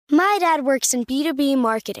My dad works in B2B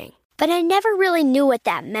marketing, but I never really knew what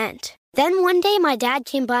that meant. Then one day my dad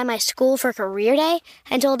came by my school for career day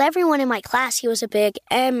and told everyone in my class he was a big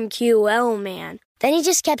MQL man. Then he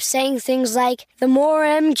just kept saying things like, the more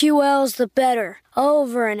MQLs, the better,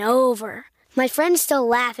 over and over. My friends still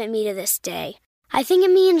laugh at me to this day. I think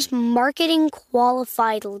it means marketing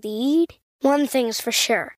qualified lead. One thing's for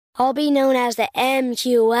sure. I'll be known as the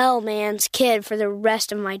MQL man's kid for the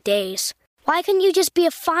rest of my days. Why couldn't you just be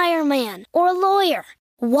a fireman or a lawyer?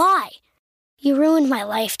 Why? You ruined my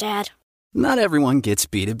life, Dad. Not everyone gets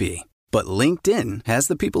B2B, but LinkedIn has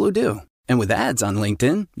the people who do. And with ads on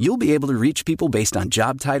LinkedIn, you'll be able to reach people based on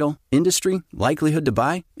job title, industry, likelihood to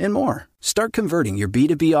buy, and more. Start converting your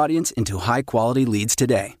B2B audience into high-quality leads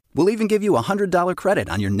today. We'll even give you a $100 credit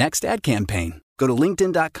on your next ad campaign. Go to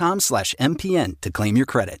linkedin.com/MPN to claim your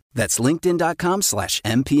credit. That's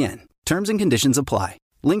linkedin.com/MPN. Terms and conditions apply.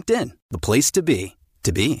 LinkedIn, the place to be,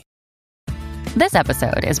 to be. This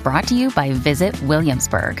episode is brought to you by Visit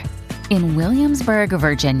Williamsburg. In Williamsburg,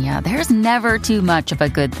 Virginia, there's never too much of a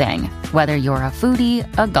good thing. Whether you're a foodie,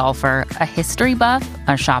 a golfer, a history buff,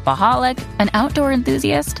 a shopaholic, an outdoor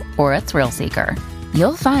enthusiast, or a thrill seeker,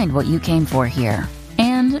 you'll find what you came for here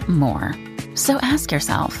and more. So ask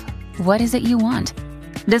yourself, what is it you want?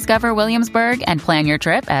 Discover Williamsburg and plan your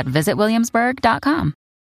trip at visitwilliamsburg.com.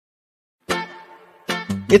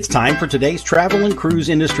 It's time for today's travel and cruise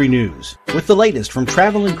industry news. With the latest from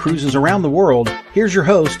travel and cruises around the world, here's your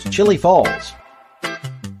host, Chillie Falls.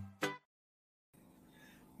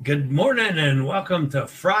 Good morning and welcome to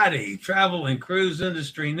Friday Travel and Cruise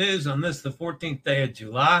Industry News on this, the 14th day of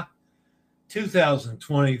July,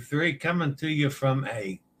 2023, coming to you from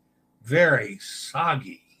a very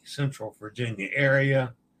soggy Central Virginia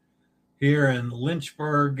area. Here in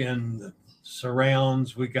Lynchburg and the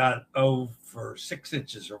surrounds, we got over 6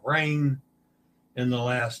 inches of rain in the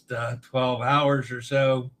last 12 hours or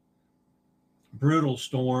so. Brutal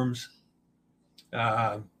storms.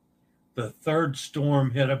 The third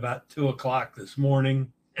storm hit about 2 o'clock this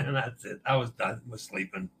morning, and that's it. I was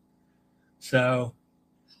sleeping. So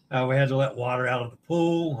we had to let water out of the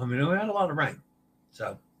pool. I mean, we had a lot of rain.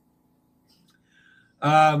 So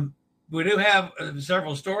we do have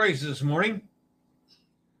several stories this morning.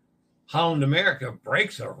 Holland America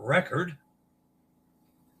breaks a record.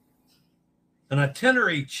 An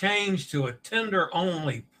itinerary change to a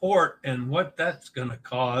tender-only port and what that's going to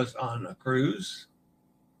cause on a cruise.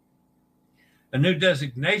 A new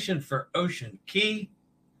designation for Ocean Key.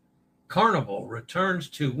 Carnival returns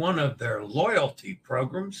to one of their loyalty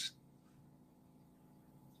programs.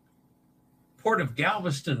 Port of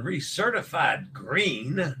Galveston recertified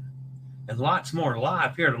green, and lots more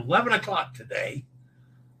live here at 11 o'clock today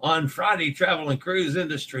on Friday Travel and Cruise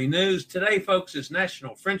Industry News. Today, folks, is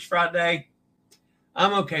National French Fry Day.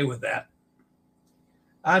 I'm okay with that.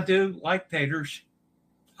 I do like taters.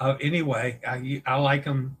 Anyway, I like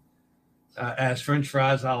them as French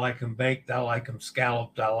fries. I like them baked. I like them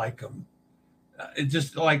scalloped. I like them.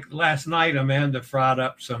 Just like last night, Amanda fried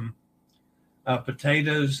up some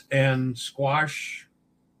potatoes and squash.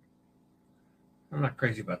 I'm not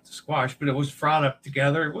crazy about the squash, but it was fried up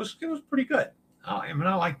together. It was pretty good. I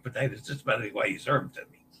like potatoes just about any way you serve them to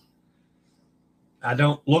me. I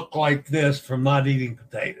don't look like this from not eating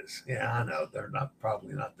potatoes. Yeah, I know they're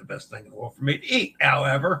probably not the best thing in the world for me to eat.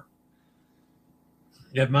 However,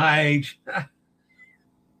 at my age,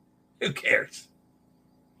 who cares?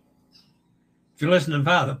 If you're listening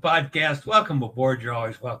via the podcast, welcome aboard. You're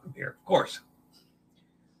always welcome here, of course.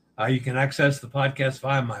 You can access the podcast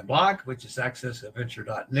via my blog, which is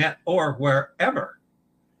accessadventure.net, or wherever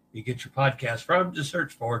you get your podcast from. Just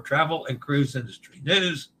search for Travel and Cruise Industry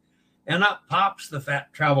News, and up pops the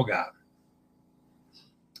Fat Travel Guy.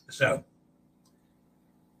 So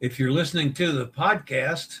if you're listening to the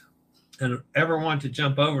podcast and ever want to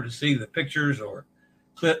jump over to see the pictures or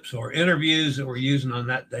clips or interviews that we're using on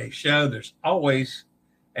that day's show, there's always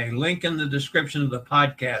a link in the description of the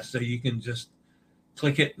podcast, so you can just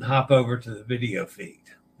click it and hop over to the video feed.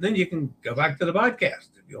 Then you can go back to the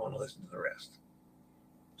podcast if you want to listen to the rest.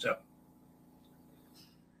 So,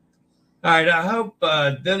 all right, I hope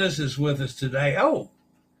Dennis is with us today. Oh,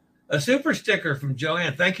 a super sticker from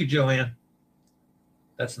Joanne. Thank you, Joanne.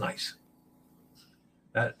 That's nice.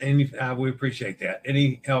 We appreciate that.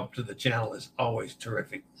 Any help to the channel is always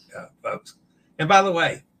terrific, folks. And by the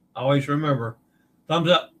way, always remember, thumbs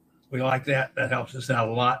up. We like that. That helps us out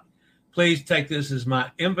a lot. Please take this as my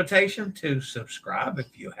invitation to subscribe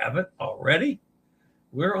if you haven't already.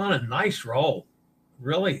 We're on a nice roll.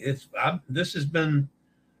 Really, this has been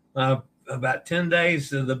about 10 days,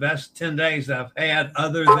 the best 10 days I've had,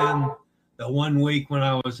 other than the 1 week when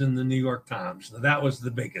I was in the New York Times. So that was the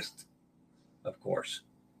biggest, of course.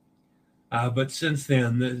 But since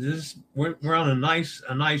then, we're on a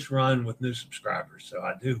nice run with new subscribers. So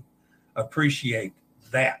I do appreciate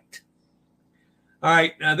that. All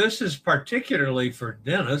right, now this is particularly for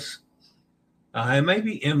Dennis, and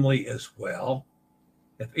maybe Emily as well.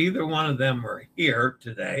 If either one of them are here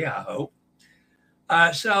today, I hope.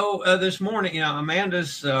 So this morning,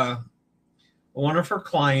 Amanda's one of her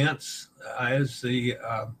clients is the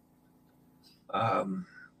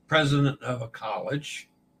president of a college,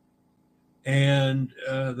 and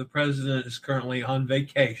the president is currently on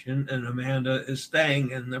vacation, and Amanda is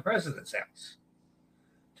staying in the president's house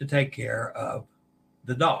to take care of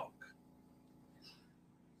the dog.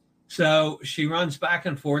 So she runs back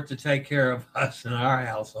and forth to take care of us in our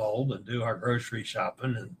household and do our grocery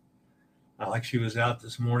shopping. And like she was out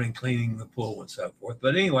this morning cleaning the pool and so forth.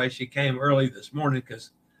 But anyway, she came early this morning because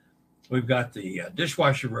we've got the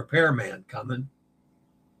dishwasher repairman coming.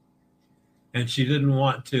 And she didn't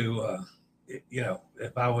want to,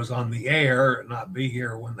 if I was on the air, not be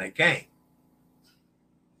here when they came.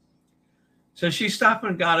 So she stopped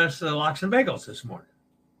and got us the lox and bagels this morning.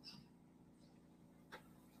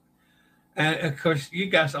 And of course, you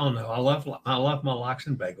guys all know I love my lox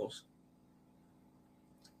and bagels.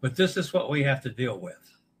 But this is what we have to deal with.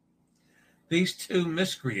 These two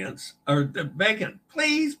miscreants are begging,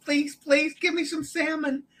 please, please, please give me some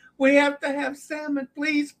salmon. We have to have salmon,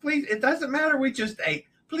 please, please. It doesn't matter. We just ate.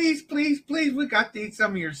 Please, please, please. We got to eat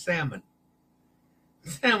some of your salmon.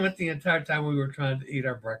 Salmon the entire time we were trying to eat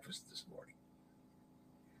our breakfast this morning.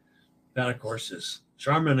 That, of course, is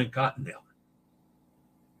Charmin and Cottonelle.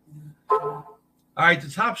 All right, the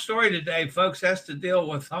top story today, folks, has to deal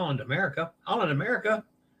with Holland America. Holland America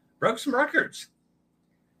broke some records.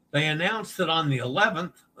 They announced that on the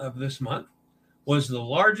 11th of this month was the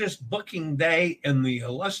largest booking day in the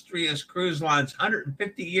illustrious cruise line's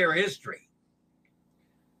 150-year history.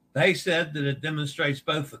 They said that it demonstrates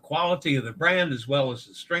both the quality of the brand as well as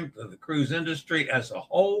the strength of the cruise industry as a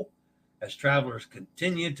whole, as travelers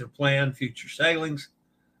continue to plan future sailings.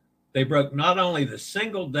 They broke not only the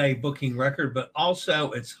single-day booking record, but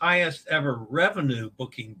also its highest ever revenue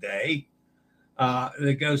booking day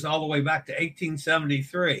that goes all the way back to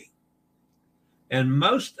 1873. And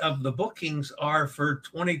most of the bookings are for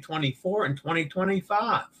 2024 and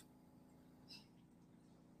 2025. Of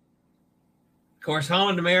course,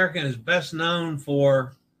 Holland America is best known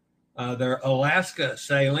for their Alaska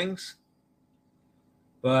sailings,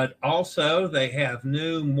 but also they have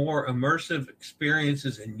new, more immersive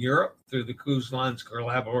experiences in Europe through the cruise line's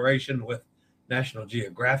collaboration with National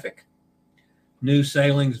Geographic. New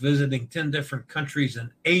sailings visiting 10 different countries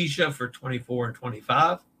in Asia for 24 and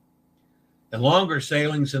 25. And longer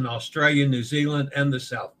sailings in Australia, New Zealand, and the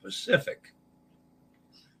South Pacific.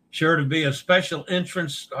 Sure to be of special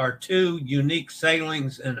interest are two unique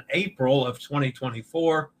sailings in April of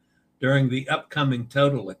 2024 during the upcoming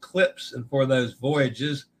total eclipse. And for those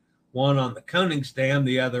voyages, one on the Koningsdam,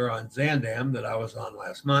 the other on Zaandam that I was on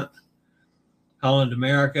last month, Holland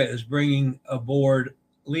America is bringing aboard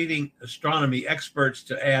leading astronomy experts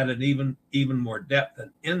to add an even more depth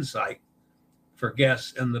and insight for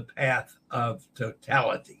guests in the path of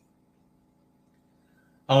totality.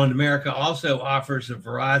 Holland America also offers a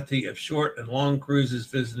variety of short and long cruises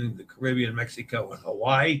visiting the Caribbean, Mexico, and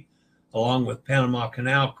Hawaii, along with Panama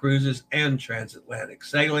Canal cruises and transatlantic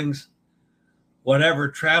sailings. Whatever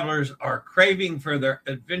travelers are craving for their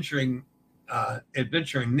adventuring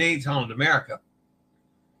needs, Holland America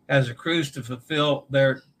has a cruise to fulfill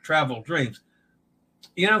their travel dreams.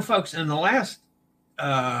 You know, folks, in the last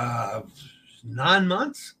 9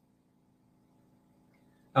 months,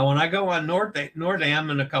 when I go on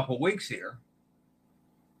Noordam in a couple weeks here,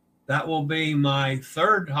 that will be my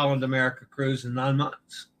third Holland America cruise in 9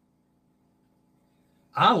 months.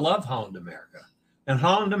 I love Holland America. And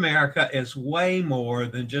Holland America is way more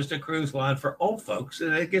than just a cruise line for old folks.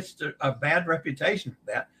 And it gets a bad reputation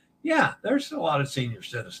for that. Yeah, there's a lot of senior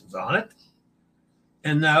citizens on it.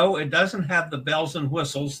 And no, it doesn't have the bells and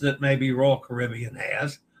whistles that maybe Royal Caribbean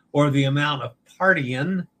has, or the amount of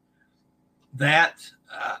partying that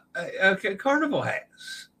Carnival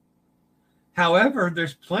has. However,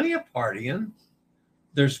 there's plenty of partying.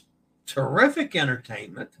 There's terrific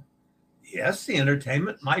entertainment. Yes, the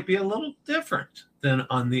entertainment might be a little different than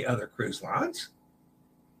on the other cruise lines.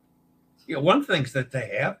 You know, one of the things that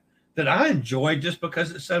they have that I enjoy just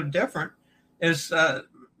because it's so different is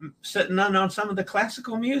sitting on some of the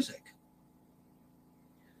classical music.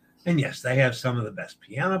 And yes, they have some of the best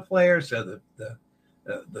piano players. So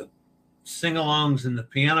the sing-alongs in the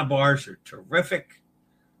piano bars are terrific.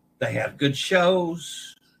 They have good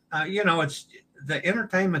shows. It's the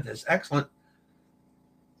entertainment is excellent.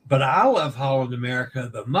 But I love Holland America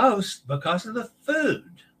the most because of the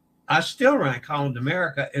food. I still rank Holland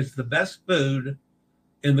America as the best food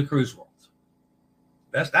in the cruise world.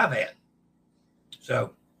 Best I've had.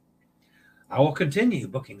 So I will continue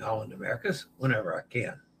booking Holland Americas whenever I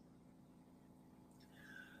can.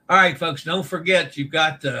 All right, folks, don't forget you've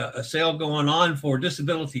got a sale going on for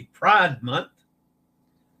Disability Pride Month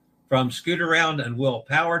from Scootaround and Will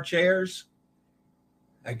Power Chairs.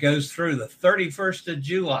 It goes through the 31st of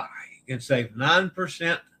July. You can save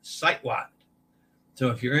 9% site-wide. So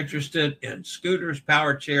if you're interested in scooters,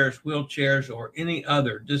 power chairs, wheelchairs, or any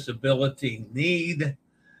other disability need,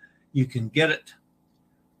 you can get it.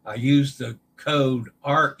 Use the code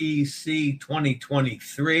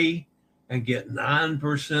REC2023 and get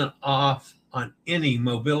 9% off on any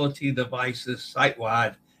mobility devices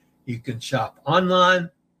site-wide. You can shop online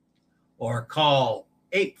or call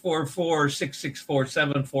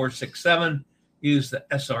 844-664-7467. Use the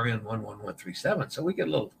SRN 11137. So we get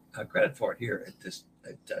a little credit for it here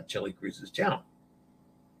at Chili Cruises channel.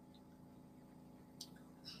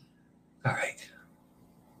 All right.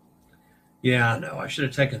 Yeah, I know. I should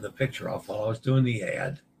have taken the picture off while I was doing the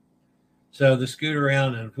ad. So the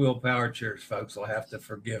Scootaround and Wheel Power Chairs folks will have to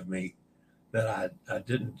forgive me that I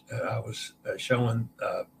didn't. I was showing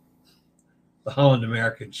the Holland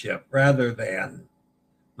American ship rather than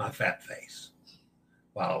my fat face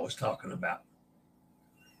while I was talking about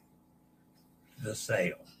the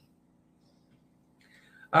sale.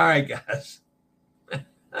 All right, guys.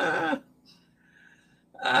 The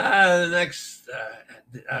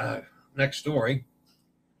next story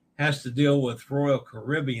has to deal with Royal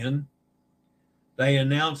Caribbean. They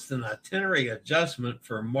announced an itinerary adjustment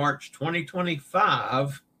for March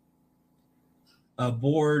 2025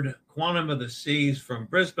 aboard Quantum of the Seas from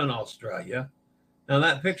Brisbane, Australia. Now,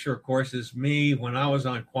 that picture, of course, is me when I was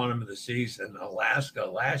on Quantum of the Seas in Alaska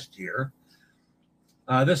last year.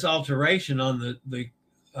 This alteration on the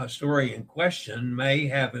story in question may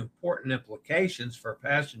have important implications for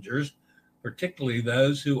passengers, particularly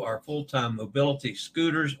those who are full-time mobility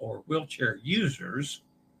scooters or wheelchair users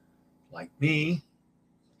like me,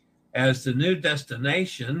 as the new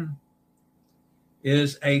destination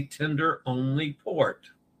is a tender-only port.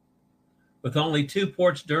 With only 2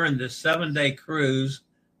 ports during this 7-day cruise,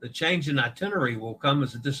 the change in itinerary will come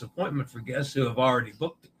as a disappointment for guests who have already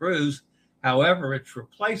booked the cruise. However, its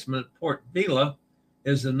replacement, Port Vila,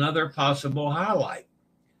 is another possible highlight.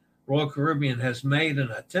 Royal Caribbean has made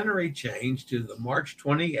an itinerary change to the March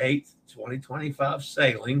 28th, 2025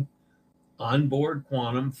 sailing on board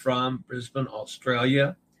Quantum from Brisbane,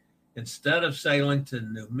 Australia. Instead of sailing to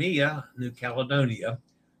Noumea, New Caledonia,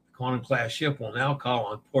 the Quantum-class ship will now call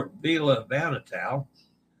on Port Vila, Vanuatu.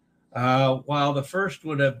 While the first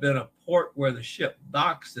would have been a port where the ship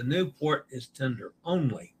docks, the new port is tender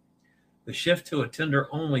only. The shift to a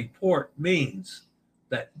tender-only port means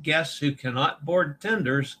that guests who cannot board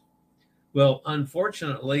tenders will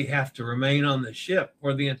unfortunately have to remain on the ship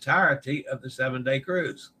for the entirety of the 7-day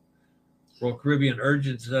cruise. Royal Caribbean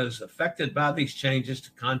urges those affected by these changes to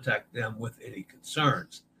contact them with any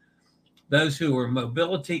concerns. Those who are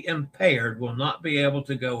mobility impaired will not be able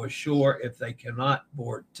to go ashore if they cannot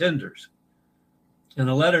board tenders. In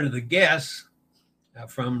a letter to the guests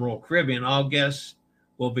from Royal Caribbean, all guests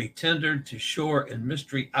will be tendered to shore in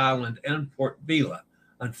Mystery Island and Port Vila.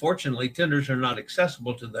 Unfortunately, tenders are not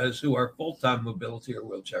accessible to those who are full-time mobility or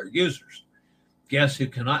wheelchair users. Guests who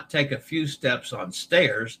cannot take a few steps on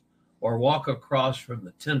stairs or walk across from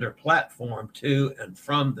the tender platform to and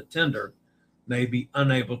from the tender may be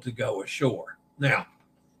unable to go ashore. Now,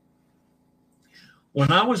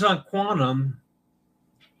 when I was on Quantum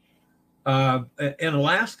in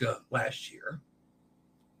Alaska last year,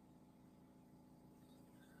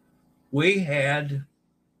 we had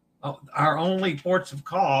our only ports of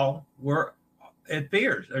call were at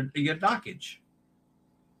piers or at dockage.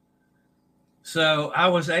 So I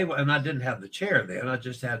was able, and I didn't have the chair then, I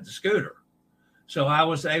just had the scooter. So I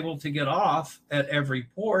was able to get off at every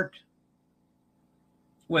port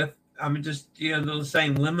with, just, the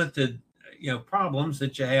same limited, problems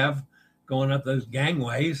that you have going up those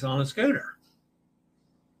gangways on a scooter.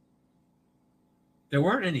 There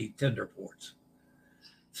weren't any tender ports.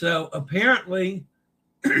 So apparently,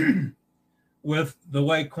 with the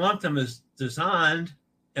way Quantum is designed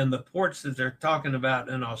and the ports that they're talking about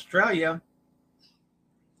in Australia,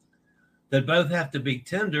 that both have to be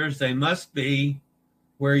tenders, they must be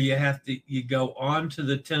where you go onto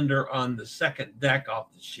the tender on the second deck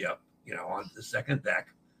off the ship, onto the second deck.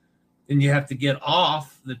 And you have to get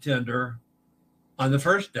off the tender on the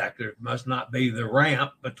first deck. There must not be the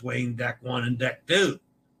ramp between deck 1 and deck 2.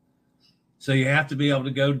 So you have to be able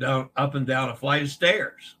to go down, up and down a flight of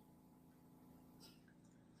stairs.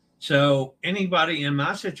 So anybody in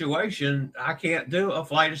my situation, I can't do a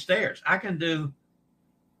flight of stairs. I can do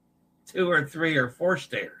 2 or 3 or 4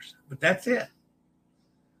 stairs, but that's it.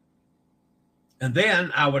 And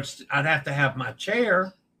then I'd have to have my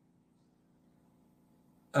chair,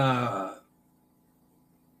 to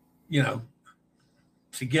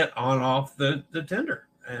get on off the tender.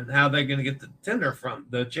 And how they're going to get the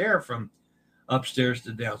chair from upstairs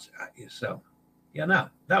to downstairs. So,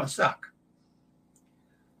 that would suck.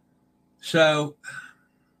 So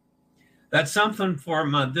that's something for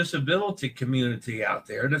my disability community out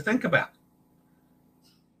there to think about.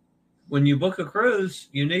 When you book a cruise,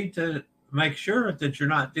 you need to make sure that you're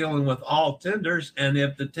not dealing with all tenders, and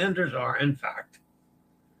if the tenders are, in fact,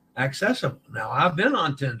 accessible. Now, I've been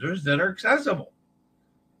on tenders that are accessible,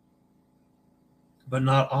 but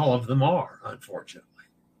not all of them are, unfortunately.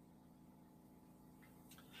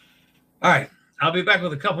 All right, I'll be back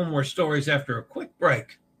with a couple more stories after a quick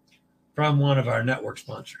break from one of our network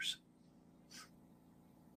sponsors.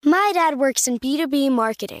 My dad works in B2B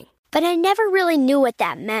marketing, but I never really knew what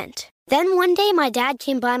that meant. Then one day my dad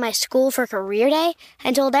came by my school for career day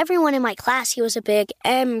and told everyone in my class he was a big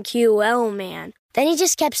MQL man. Then he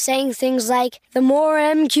just kept saying things like, the more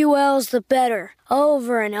MQLs, the better,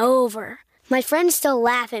 over and over. My friends still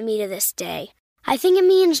laugh at me to this day. I think it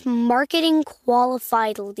means marketing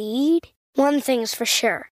qualified lead. One thing's for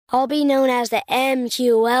sure. I'll be known as the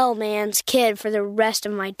MQL man's kid for the rest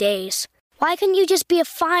of my days. Why couldn't you just be a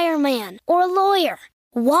fireman or a lawyer?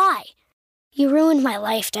 Why? You ruined my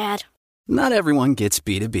life, Dad. Not everyone gets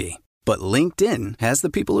B2B, but LinkedIn has the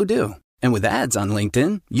people who do. And with ads on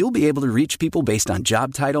LinkedIn, you'll be able to reach people based on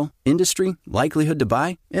job title, industry, likelihood to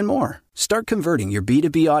buy, and more. Start converting your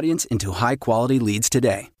B2B audience into high-quality leads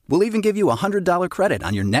today. We'll even give you a $100 credit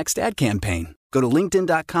on your next ad campaign. Go to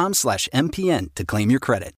linkedin.com/MPN to claim your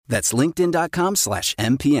credit. That's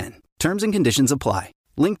linkedin.com/MPN. Terms and conditions apply.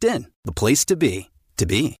 LinkedIn, the place to be, to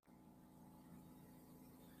be.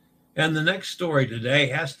 And the next story today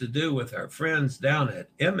has to do with our friends down at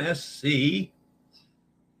MSC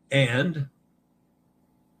and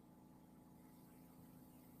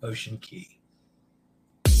Ocean Key.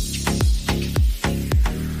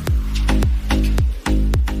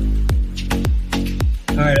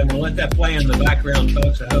 All right, I'm going to let that play in the background,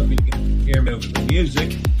 folks. I hope you can hear me over the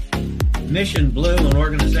music. Mission Blue, an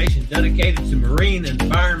organization dedicated to marine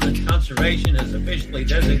environment conservation, has officially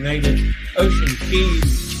designated Ocean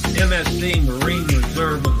Key's MSC Marine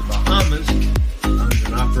Reserve of the Bahamas, owned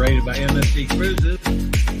and operated by MSC Cruises,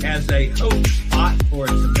 as a hope spot for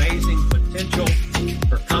its amazing potential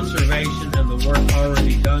for conservation and the work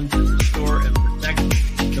already done to restore and protect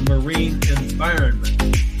the marine environment.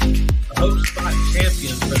 A hope spot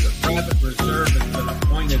champion for the private reserve has been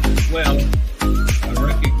appointed as well,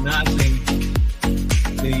 recognizing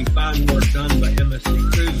the fine work done by MSC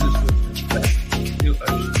Cruises with respect to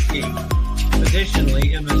Ocean Key.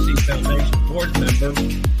 Additionally, MSC Foundation board member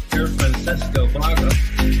Pierre Francesco Vaga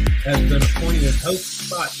has been appointed Hope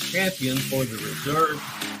Spot champion for the reserve.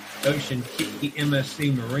 Ocean Key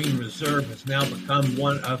MSC Marine Reserve has now become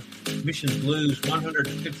one of Mission Blue's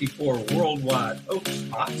 154 worldwide Hope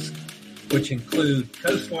Spots, which include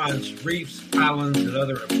coastlines, reefs, islands, and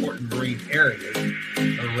other important marine areas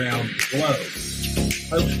around the globe.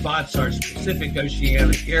 Hope spots are specific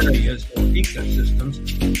oceanic areas or ecosystems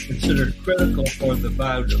considered critical for the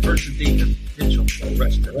biodiversity and potential for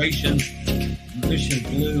restoration. Mission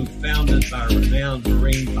Blue, founded by renowned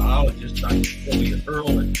marine biologist Dr. Sylvia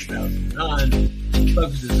Earle in 2009,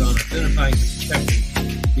 focuses on identifying and protecting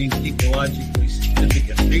these ecologically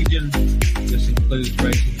significant regions. This includes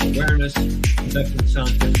raising awareness, conducting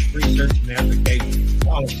scientific research, and advocating for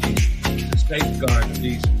policies to safeguard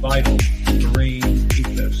these vital marine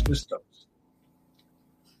ecosystems.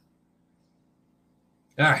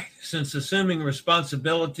 All right, since assuming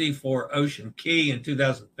responsibility for Ocean Key in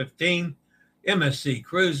 2015, MSC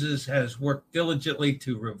Cruises has worked diligently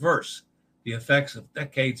to reverse the effects of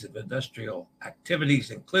decades of industrial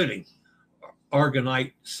activities, including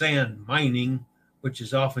aragonite sand mining, which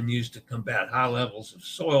is often used to combat high levels of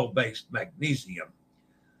soil-based magnesium.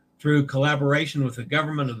 Through collaboration with the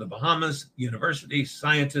government of the Bahamas, universities,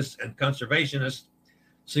 scientists, and conservationists,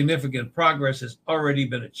 significant progress has already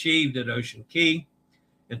been achieved at Ocean Key.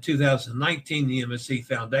 In 2019, the MSC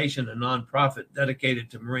Foundation, a nonprofit dedicated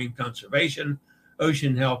to marine conservation,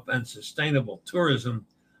 ocean health, and sustainable tourism,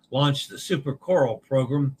 launched the Super Coral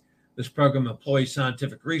program. The This program employs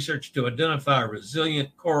scientific research to identify resilient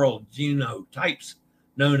coral genotypes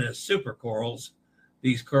known as supercorals.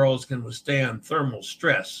 These corals can withstand thermal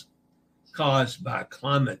stress caused by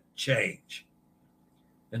climate change.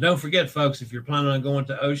 And don't forget, folks, if you're planning on going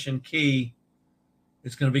to Ocean Cay,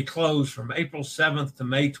 it's going to be closed from April 7th to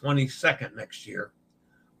May 22nd next year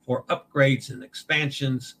for upgrades and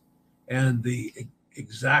expansions, and the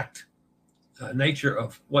exact nature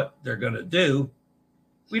of what they're going to do,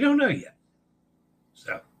 we don't know yet.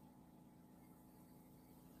 So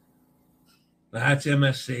that's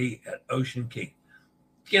MSC at Ocean Cay.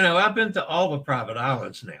 You know, I've been to all the private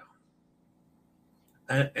islands now.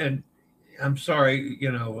 And I'm sorry, you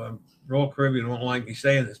know, Royal Caribbean won't like me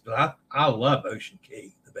saying this, but I love Ocean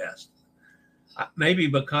Cay the best. Maybe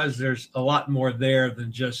because there's a lot more there than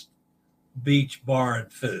just beach, bar,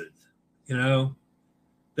 and food, you know,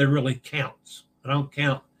 that really counts. I don't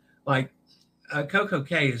count, like Coco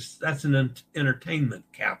Cay that's an entertainment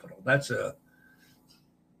capital. That's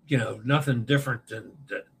nothing different than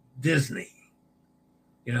Disney,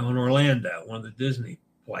 in Orlando, one of the Disney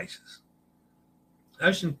places.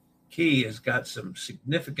 Ocean Cay has got some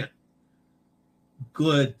significant,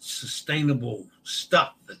 good, sustainable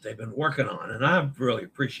stuff that they've been working on, and I really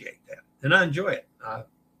appreciate that, and I enjoy it.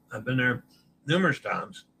 I've been there numerous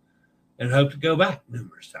times and hope to go back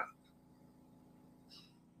numerous times.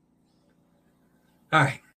 All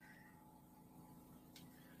right.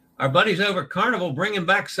 Our buddies over at Carnival bringing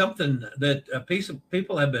back something that a piece of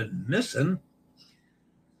people have been missing.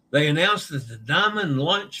 They announced that the Diamond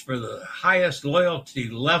Lunch for the highest loyalty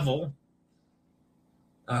level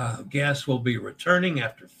guests will be returning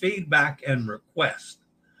after feedback and request.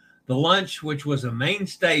 The lunch, which was a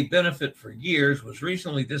mainstay benefit for years, was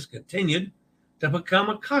recently discontinued to become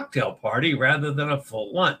a cocktail party rather than a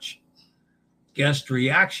full lunch. Guest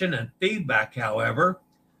reaction and feedback, however,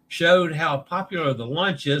 showed how popular the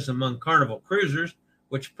lunch is among Carnival cruisers,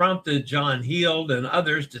 which prompted John Heald and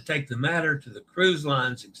others to take the matter to the cruise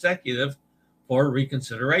line's executive for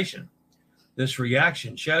reconsideration. This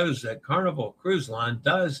reaction shows that Carnival Cruise Line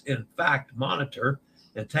does, in fact, monitor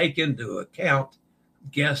and take into account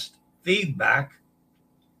guest feedback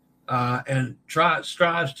and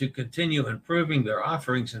strives to continue improving their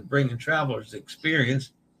offerings and bringing travelers the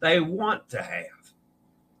experience they want to have.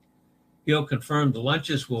 He'll confirm the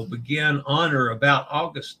lunches will begin on or about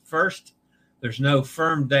August 1st. There's no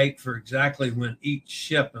firm date for exactly when each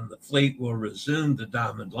ship in the fleet will resume the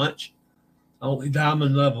Diamond Lunch. Only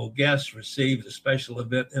Diamond level guests received a special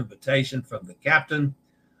event invitation from the captain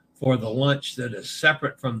for the lunch that is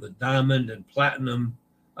separate from the Diamond and Platinum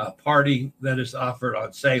party that is offered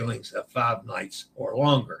on sailings of 5 nights or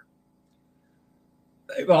longer.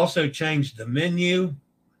 They've also changed the menu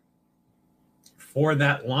for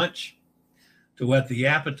that lunch to what the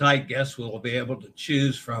appetite guests will be able to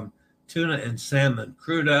choose from: tuna and salmon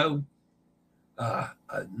crudo,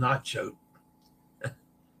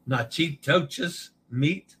 nachitoches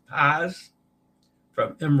meat pies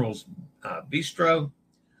from Emerald's Bistro,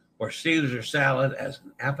 or Caesar salad as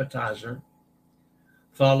an appetizer,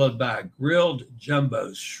 followed by grilled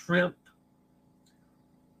jumbo shrimp,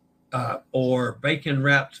 or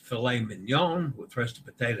bacon-wrapped filet mignon with roasted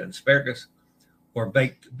potato and asparagus, or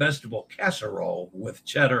baked vegetable casserole with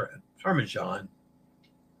cheddar and Parmesan,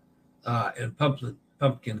 and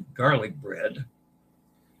pumpkin garlic bread.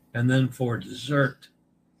 And then for dessert,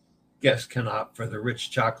 guests can opt for the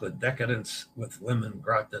rich chocolate decadence with lemon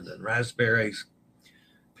gratin and raspberries,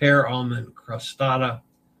 pear almond crostata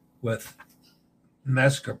with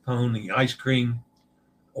mascarpone ice cream,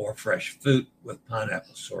 or fresh fruit with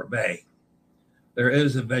pineapple sorbet. There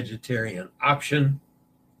is a vegetarian option,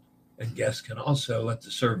 and guests can also let the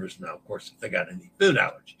servers know, of course, if they got any food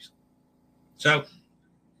allergies. So,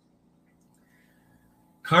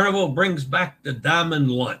 Carnival brings back the Diamond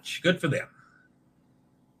Lunch. Good for them.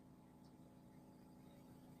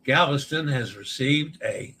 Galveston has received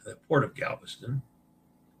the Port of Galveston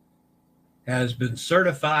has been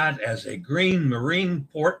certified as a green marine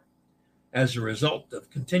port as a result of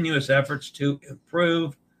continuous efforts to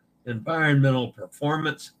improve environmental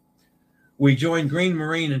performance. We joined Green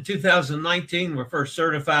Marine in 2019. We're first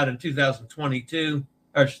certified in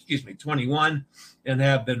 21, and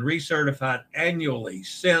have been recertified annually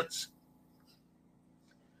since.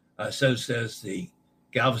 So says the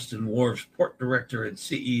Galveston Wharves Port Director and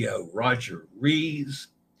CEO, Roger Rees.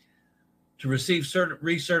 To receive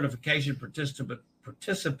recertification,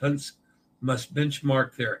 participants must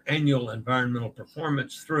benchmark their annual environmental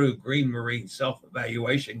performance through Green Marine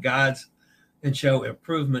self-evaluation guides and show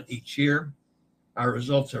improvement each year. Our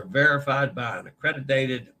results are verified by an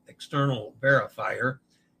accredited external verifier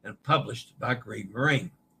and published by Green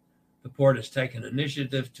Marine. The port has taken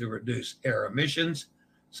initiatives to reduce air emissions,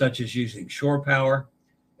 such as using shore power,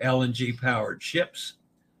 LNG-powered ships,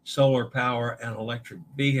 solar power, and electric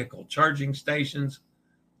vehicle charging stations.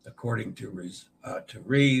 According to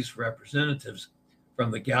Rees, representatives from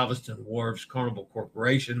the Galveston Wharves Carnival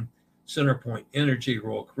Corporation, Centerpoint Energy,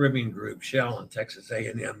 Royal Caribbean Group, Shell, and Texas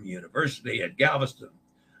A&M University at Galveston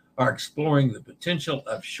are exploring the potential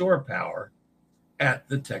of shore power at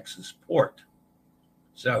the Texas port.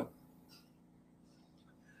 So,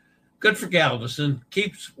 good for Galveston.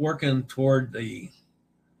 Keeps working toward the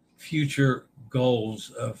future goals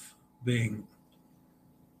of being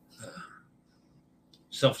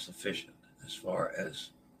self-sufficient as far as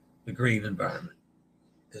the green environment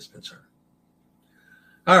is concerned.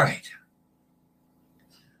 All right.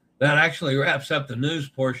 That actually wraps up the news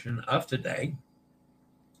portion of today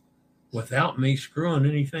without me screwing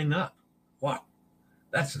anything up. Wow,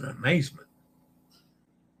 that's an amazement.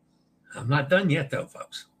 I'm not done yet, though,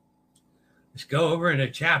 folks. Let's go over in the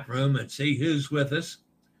chat room and see who's with us.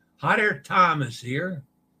 Hot Air Tom is here.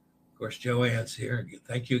 Of course, Joanne's here.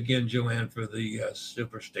 Thank you again, Joanne, for the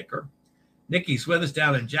super sticker. Nikki's with us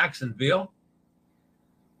down in Jacksonville.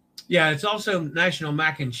 Yeah, it's also National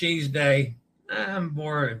Mac and Cheese Day. I'm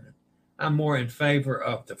more in favor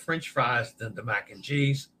of the French fries than the mac and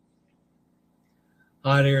cheese.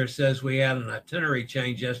 Hot Air says we had an itinerary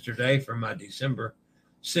change yesterday for my December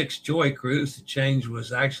 6th Joy Cruise. The change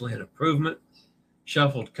was actually an improvement.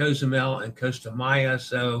 Shuffled Cozumel and Costa Maya,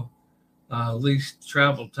 so least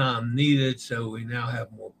travel time needed. So we now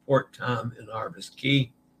have more port time in Harvest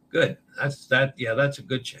Key. Good. That's a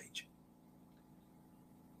good change.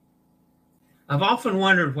 I've often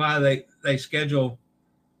wondered why they schedule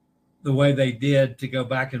the way they did to go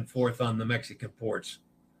back and forth on the Mexican ports.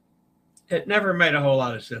 It never made a whole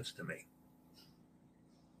lot of sense to me.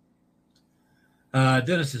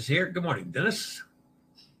 Dennis is here. Good morning, Dennis.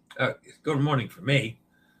 Good morning for me.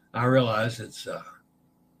 I realize it's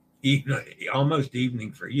almost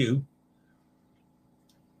evening for you.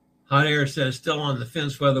 Hot Air says, still on the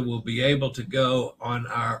fence whether we'll be able to go on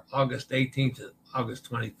our August 18th to August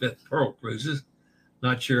 25th Pearl cruises.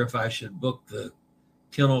 Not sure if I should book the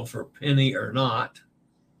kennel for Penny or not.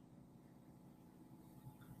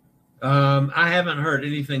 I haven't heard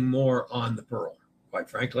anything more on the Pearl, quite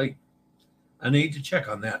frankly. I need to check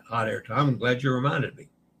on that, Hot Air Tom. I'm glad you reminded me.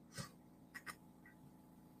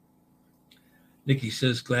 Nikki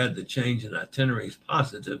says, glad the change in itinerary is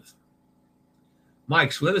positive.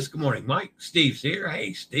 Mike's with us. Good morning, Mike. Steve's here.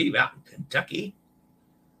 Hey, Steve, out in Kentucky.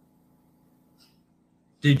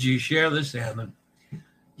 Did you share the salmon?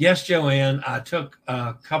 Yes, Joanne. I took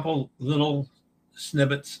a couple little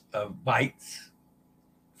snippets of bites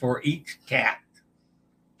for each cat.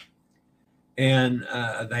 And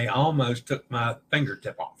they almost took my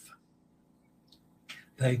fingertip off.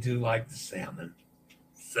 They do like the salmon.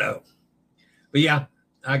 So, but yeah,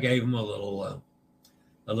 I gave them a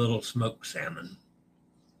little smoked salmon.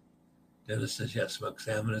 Dennis says, yes, smoked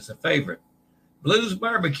salmon is a favorite. Blues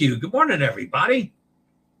Barbecue. Good morning, everybody.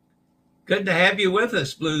 Good to have you with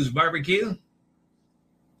us, Blues Barbecue.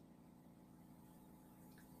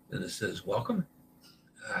 Dennis says, welcome.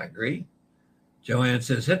 I agree. Joanne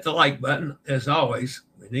says, hit the like button. As always,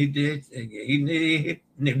 we need to hit,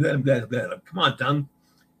 come on, tongue.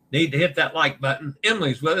 Need to hit that like button.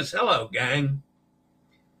 Emily's with us. Hello, gang.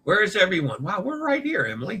 Where is everyone? Wow, we're right here,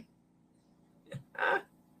 Emily.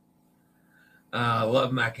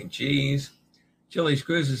 Love mac and cheese. Chili's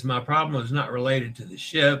Cruises, my problem is not related to the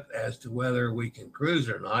ship as to whether we can cruise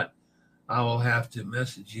or not. I will have to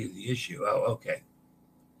message you the issue. Oh, okay.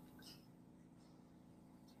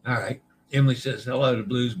 All right. Emily says hello to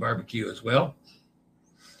Blues Barbecue as well.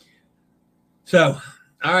 So,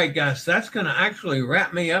 all right, guys, that's going to actually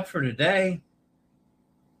wrap me up for today.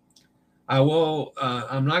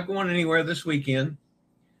 I'm not going anywhere this weekend.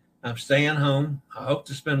 I'm staying home. I hope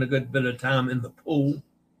to spend a good bit of time in the pool.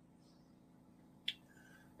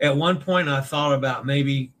 At one point, I thought about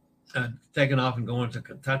maybe taking off and going to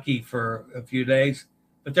Kentucky for a few days,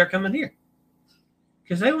 but they're coming here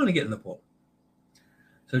because they want to get in the pool.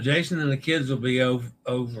 So Jason and the kids will be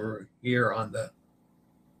over here on the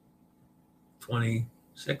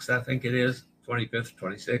 26th, I think it is, 25th,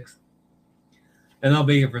 26th. And I'll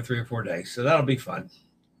be here for 3 or 4 days. So that'll be fun.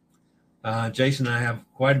 Jason and I have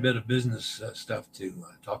quite a bit of business stuff to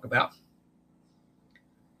talk about.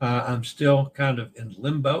 I'm still kind of in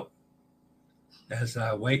limbo as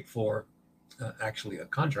I wait for actually a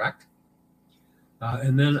contract.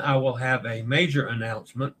 And then I will have a major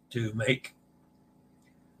announcement to make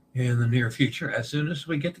in the near future as soon as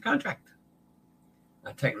we get the contract.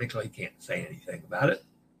 I technically can't say anything about it,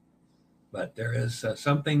 but there is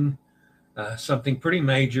something pretty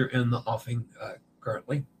major in the offing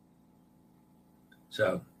currently.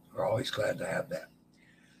 So we're always glad to have that.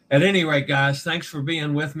 At any rate, guys, thanks for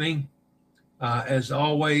being with me. As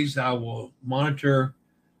always, I will monitor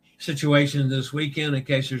situation this weekend in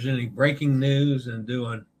case there's any breaking news and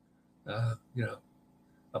doing,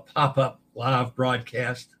 a pop-up live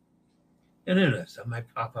broadcast. And who knows, I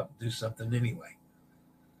might pop up and do something anyway.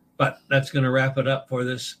 But that's going to wrap it up for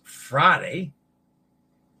this Friday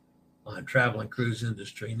on Travel and Cruise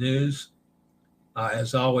Industry News.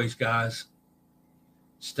 As always, guys,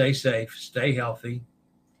 stay safe, stay healthy,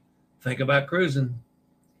 think about cruising.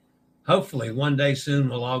 Hopefully one day soon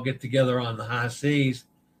we'll all get together on the high seas.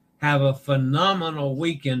 Have a phenomenal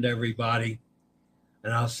weekend, everybody.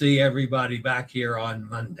 And I'll see everybody back here on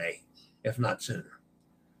Monday, if not sooner.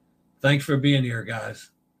 Thanks for being here,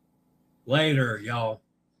 guys. Later, y'all.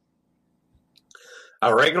 I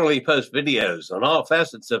regularly post videos on all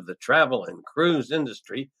facets of the travel and cruise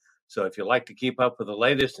industry. So if you like to keep up with the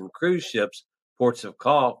latest in cruise ships, ports of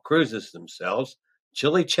call, cruises themselves,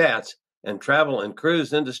 chilly chats, and travel and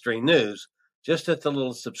cruise industry news, just hit the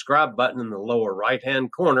little subscribe button in the lower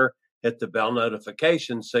right-hand corner, hit the bell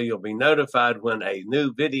notification so you'll be notified when a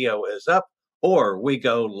new video is up or we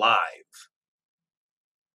go live.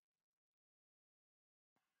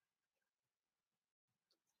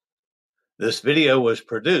 This video was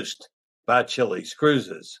produced by Chili's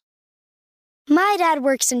Cruises. My dad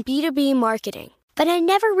works in B2B marketing, but I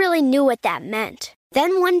never really knew what that meant.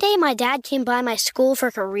 Then one day my dad came by my school for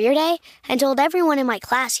career day and told everyone in my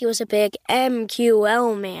class he was a big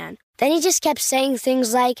MQL man. Then he just kept saying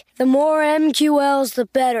things like, the more MQLs, the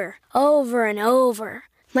better, over and over.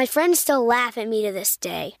 My friends still laugh at me to this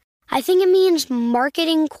day. I think it means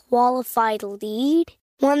marketing qualified lead.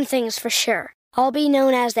 One thing's for sure, I'll be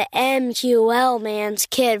known as the MQL man's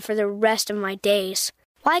kid for the rest of my days.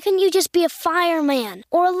 Why couldn't you just be a fireman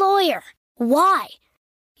or a lawyer? Why?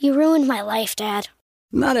 You ruined my life, Dad.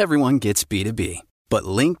 Not everyone gets B2B, but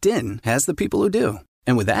LinkedIn has the people who do.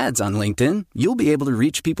 And with ads on LinkedIn, you'll be able to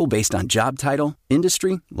reach people based on job title,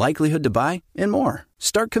 industry, likelihood to buy, and more.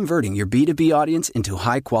 Start converting your B2B audience into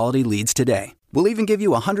high-quality leads today. We'll even give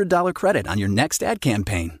you a $100 credit on your next ad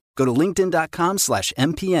campaign. Go to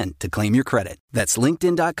linkedin.com/MPN to claim your credit. That's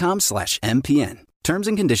linkedin.com/MPN. Terms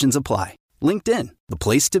and conditions apply. LinkedIn, the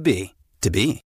place to be, to be.